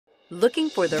Looking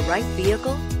for the right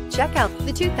vehicle? Check out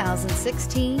the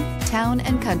 2016 Town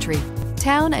 & Country.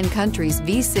 Town & Country's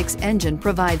V6 engine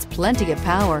provides plenty of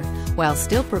power while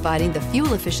still providing the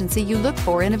fuel efficiency you look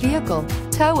for in a vehicle.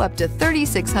 Tow up to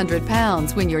 3,600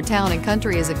 pounds when your Town &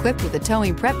 Country is equipped with a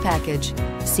towing prep package.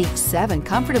 Seat 7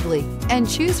 comfortably and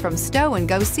choose from stow and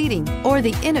go seating or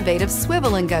the innovative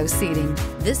swivel and go seating.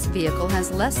 This vehicle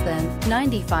has less than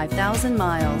 95,000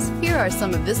 miles. Here are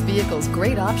some of this vehicle's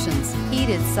great options: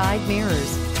 heated side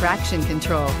mirrors, traction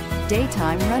control,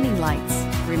 daytime running lights,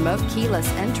 remote keyless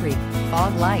entry,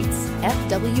 fog lights,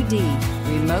 FWD,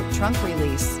 remote trunk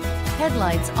release,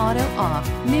 headlights auto off,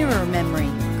 mirror memory,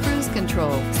 cruise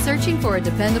control. Searching for a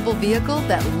dependable vehicle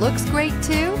that looks great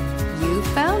too? You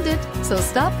found it, so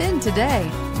stop in today.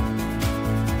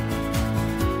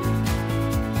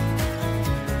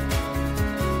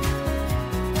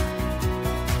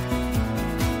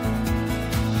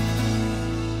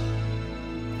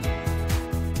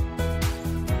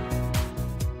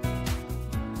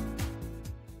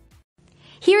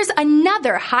 Here's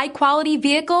another high-quality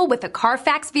vehicle with a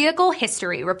Carfax Vehicle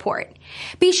History Report.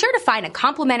 Be sure to find a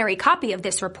complimentary copy of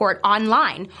this report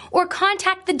online or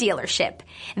contact the dealership.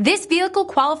 This vehicle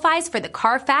qualifies for the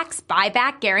Carfax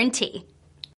Buyback Guarantee.